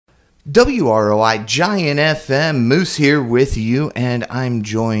WROI Giant FM, Moose here with you, and I'm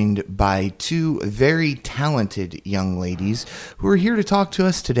joined by two very talented young ladies who are here to talk to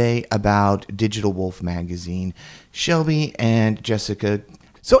us today about Digital Wolf Magazine, Shelby and Jessica.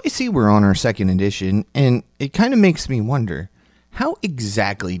 So I see we're on our second edition, and it kind of makes me wonder, how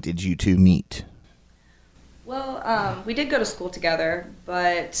exactly did you two meet? Well, we did go to school together,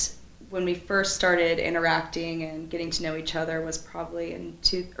 but when we first started interacting and getting to know each other was probably in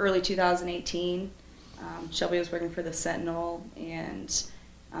early 2018. Shelby was working for the Sentinel, and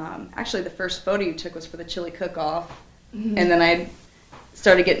actually the first photo you took was for the chili cook-off. Mm-hmm. And then I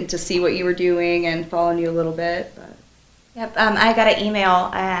started getting to see what you were doing and following you a little bit. But. Yep, I got an email,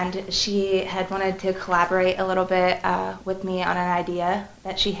 and she had wanted to collaborate a little bit with me on an idea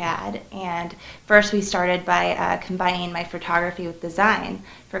that she had. And first we started by combining my photography with design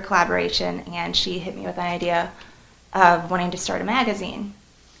for collaboration, and she hit me with an idea of wanting to start a magazine,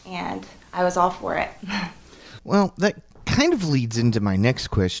 and I was all for it. Well, that kind of leads into my next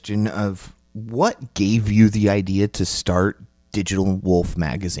question of what gave you the idea to start Digital Wolf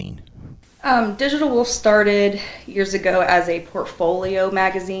Magazine? Digital Wolf started years ago as a portfolio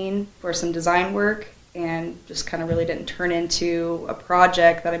magazine for some design work, and just kind of really didn't turn into a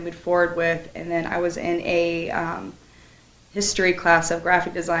project that I moved forward with. And then I was in a history class of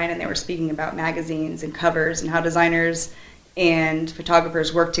graphic design, and they were speaking about magazines and covers and how designers and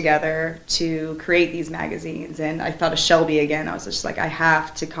photographers work together to create these magazines. And I thought of Shelby again. I was just like, I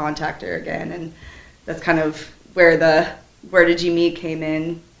have to contact her again. And that's kind of where the Where Did You Meet came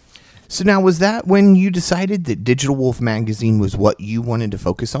in. So now, was that when you decided that Digital Wolf Magazine was what you wanted to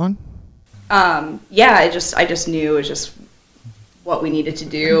focus on? Yeah, I just knew it was just what we needed to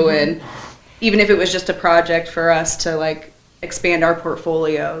do, and even if it was just a project for us to like expand our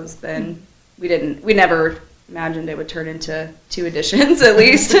portfolios, then we never imagined it would turn into 2 editions at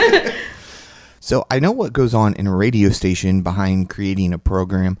least. So I know what goes on in a radio station behind creating a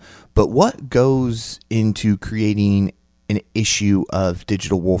program, but what goes into creating an issue of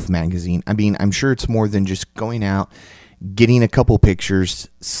Digital Wolf Magazine? I mean, I'm sure it's more than just going out, getting a couple pictures,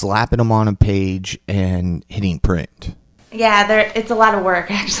 slapping them on a page, and hitting print. Yeah, it's a lot of work,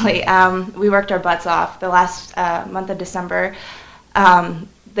 actually. We worked our butts off the last month of December. The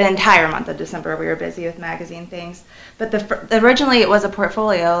entire month of December, we were busy with magazine things. But originally, it was a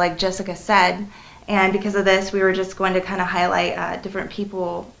portfolio, like Jessica said, and because of this, we were just going to kind of highlight different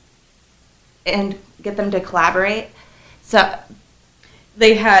people and get them to collaborate. So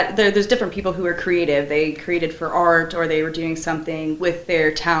there's different people who are creative. They created for art, or they were doing something with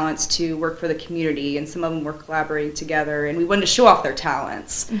their talents to work for the community, and some of them were collaborating together, and we wanted to show off their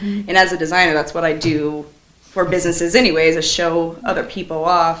talents. Mm-hmm. And as a designer, that's what I do for businesses anyways, is show other people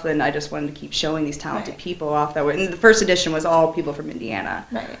off, and I just wanted to keep showing these talented people off. And the first edition was all people from Indiana.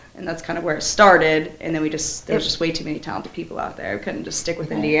 Right. And that's kind of where it started, and then there was just way too many talented people out there. We couldn't just stick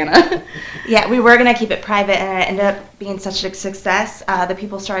with Indiana. Yeah, we were going to keep it private, and it ended up being such a success. The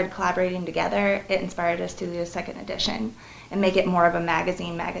people started collaborating together. It inspired us to do a second edition and make it more of a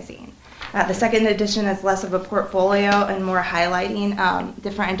magazine. The second edition is less of a portfolio and more highlighting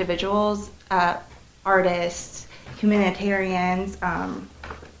different individuals, artists, humanitarians,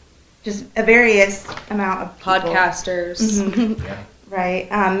 just a various amount of people. Podcasters. Mm-hmm. Yeah.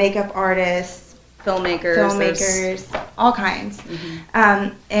 Right, makeup artists, filmmakers, all kinds.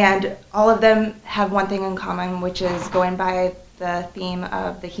 Mm-hmm. And all of them have one thing in common, which is going by the theme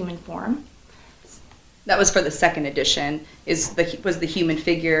of the human form. That was for the second edition, was the human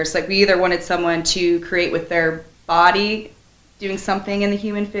figures. Like, we either wanted someone to create with their body, doing something in the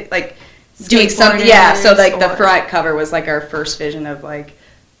human doing something, yeah. So like the front cover was like our first vision of like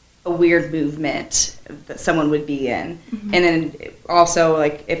a weird movement that someone would be in, mm-hmm. and then also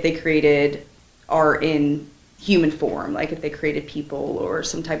like if they created art in human form, like if they created people or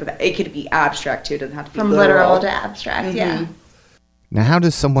some type of, it could be abstract too. It doesn't have to be from literal to abstract. Mm-hmm. Yeah. Now, how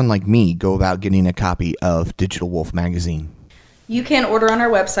does someone like me go about getting a copy of Digital Wolf Magazine? You can order on our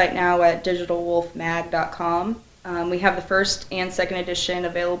website now at digitalwolfmag.com. We have the first and second edition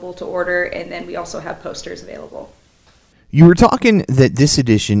available to order, and then we also have posters available. You were talking that this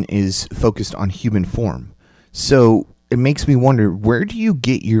edition is focused on human form. So it makes me wonder, where do you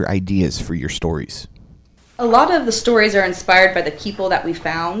get your ideas for your stories? A lot of the stories are inspired by the people that we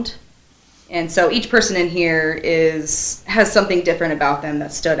found. And so each person in here has something different about them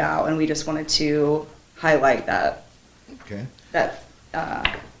that stood out, and we just wanted to highlight that. Okay. That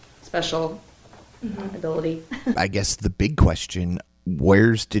special ability. I guess the big question,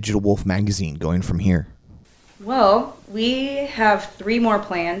 where's Digital Wolf Magazine going from here? Well, we have 3 more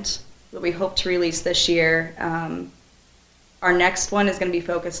planned that we hope to release this year. our next one is going to be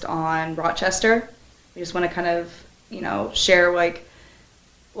focused on Rochester. We just want to kind of, share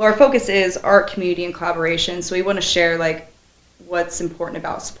our focus is art, community, and collaboration. So we want to share what's important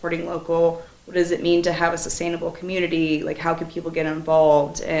about supporting local. What does it mean to have a sustainable community? How can people get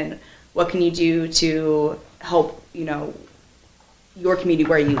involved, and what can you do to help, your community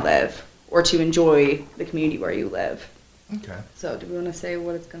where you live, or to enjoy the community where you live. Okay. So do we want to say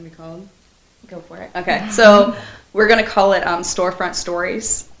what it's going to be called? Go for it. Okay, so we're going to call it Storefront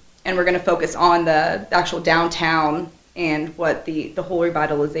Stories, and we're going to focus on the actual downtown and what the whole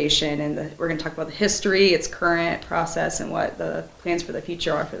revitalization, and we're going to talk about the history, its current process, and what the plans for the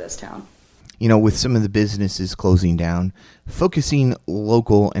future are for this town. With some of the businesses closing down, focusing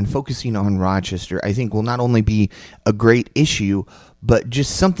local and focusing on Rochester, I think will not only be a great issue, but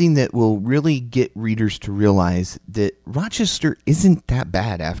just something that will really get readers to realize that Rochester isn't that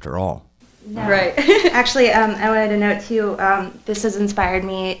bad after all. No. Right. Actually, I wanted to note too, this has inspired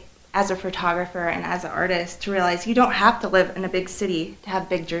me as a photographer and as an artist to realize you don't have to live in a big city to have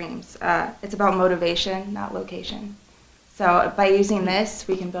big dreams. It's about motivation, not location. So by using this,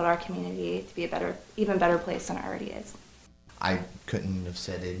 we can build our community to be even better place than it already is. I couldn't have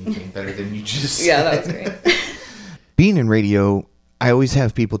said anything better than you just said. Yeah, that was great. Being in radio, I always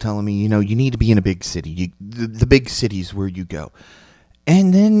have people telling me, you need to be in a big city. The big cities where you go.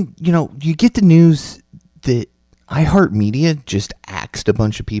 And then, you get the news that iHeartMedia just axed a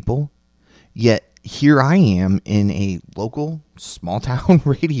bunch of people. Yet here I am in a local small town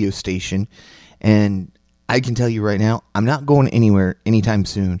radio station, and I can tell you right now, I'm not going anywhere anytime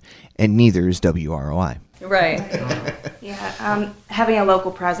soon, and neither is WROI. Right. Yeah, having a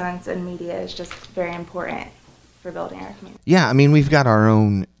local presence in media is just very important for building our community. Yeah, we've got our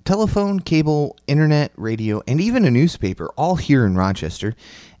own telephone, cable, internet, radio, and even a newspaper all here in Rochester.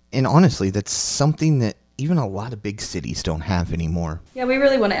 And honestly, that's something that even a lot of big cities don't have anymore. Yeah, we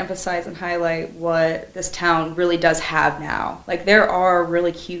really want to emphasize and highlight what this town really does have now. There are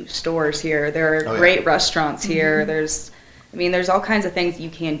really cute stores here. There are great restaurants here. Mm-hmm. There's all kinds of things you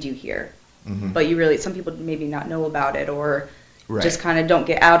can do here. Mm-hmm. But some people maybe not know about it, or just kind of don't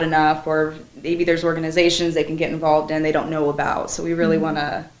get out enough, or maybe there's organizations they can get involved in they don't know about. So we really want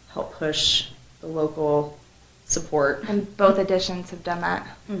to help push the local support. And both editions have done that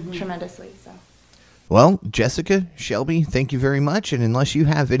tremendously. So. Well, Jessica, Shelby, thank you very much. And unless you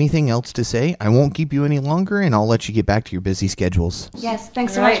have anything else to say, I won't keep you any longer, and I'll let you get back to your busy schedules. Yes,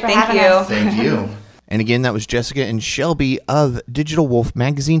 thanks so much for having us. Thank you. And again, that was Jessica and Shelby of Digital Wolf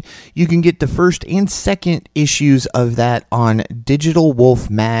Magazine. You can get the first and second issues of that on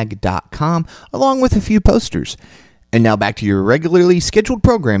digitalwolfmag.com, along with a few posters. And now back to your regularly scheduled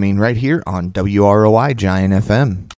programming right here on WROI Giant FM.